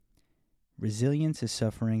Resilience is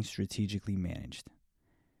suffering strategically managed.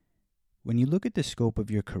 When you look at the scope of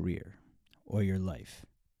your career or your life,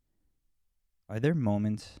 are there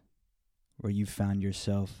moments where you found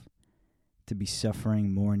yourself to be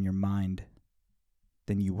suffering more in your mind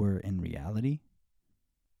than you were in reality?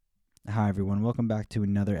 Hi everyone, welcome back to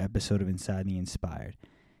another episode of Inside the Inspired.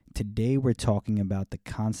 Today we're talking about the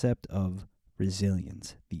concept of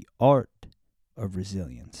resilience, the art of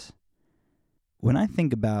resilience. When I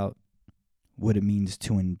think about what it means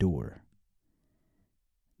to endure,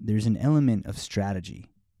 there's an element of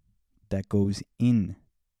strategy that goes into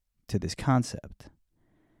this concept.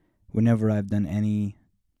 Whenever I've done any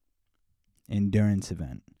endurance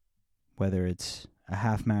event, whether it's a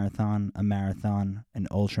half marathon, a marathon, an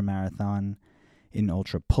ultra marathon, an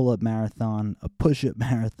ultra pull-up marathon, a push-up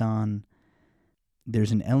marathon,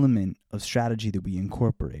 there's an element of strategy that we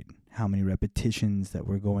incorporate. How many repetitions that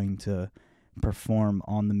we're going to perform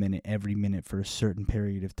on the minute, every minute for a certain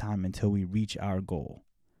period of time until we reach our goal.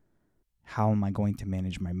 How am I going to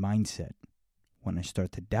manage my mindset when I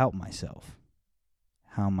start to doubt myself?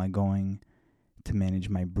 How am I going to manage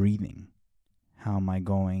my breathing? How am I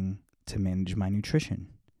going to manage my nutrition?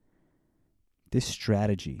 This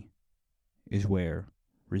strategy is where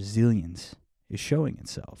resilience is showing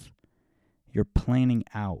itself. You're planning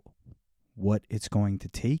out what it's going to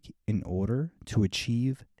take in order to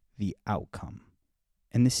achieve the outcome.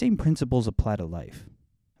 And the same principles apply to life.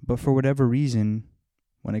 But for whatever reason,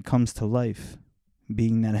 when it comes to life,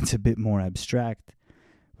 being that it's a bit more abstract,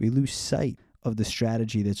 we lose sight of the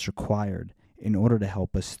strategy that's required in order to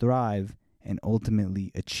help us thrive and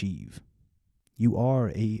ultimately achieve. You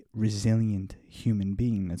are a resilient human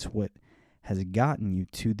being. That's what has gotten you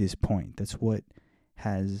to this point. That's what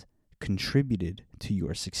has contributed to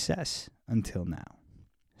your success until now.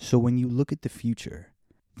 So when you look at the future,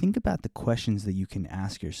 think about the questions that you can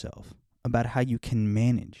ask yourself about how you can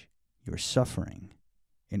manage your suffering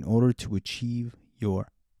in order to achieve your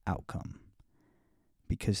outcome.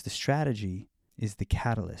 Because the strategy is the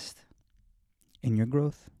catalyst in your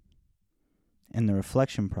growth. And the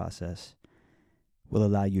reflection process will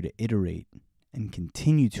allow you to iterate and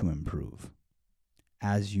continue to improve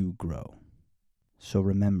as you grow. So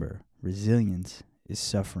remember, resilience is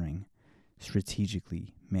suffering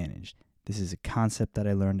strategically managed. This is a concept that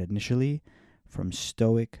I learned initially from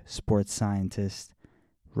Stoic sports scientist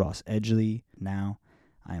Ross Edgley. Now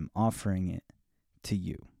I am offering it to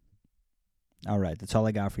you. All right, that's all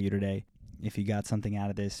I got for you today. If you got something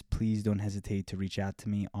out of this, please don't hesitate to reach out to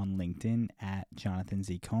me on LinkedIn at Jonathan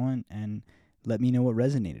Z. Cohen and let me know what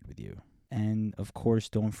resonated with you. And of course,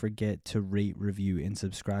 don't forget to rate, review, and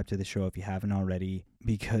subscribe to the show if you haven't already,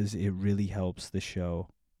 because it really helps the show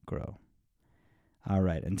grow. All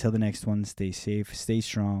right, until the next one, stay safe, stay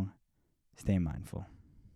strong, stay mindful.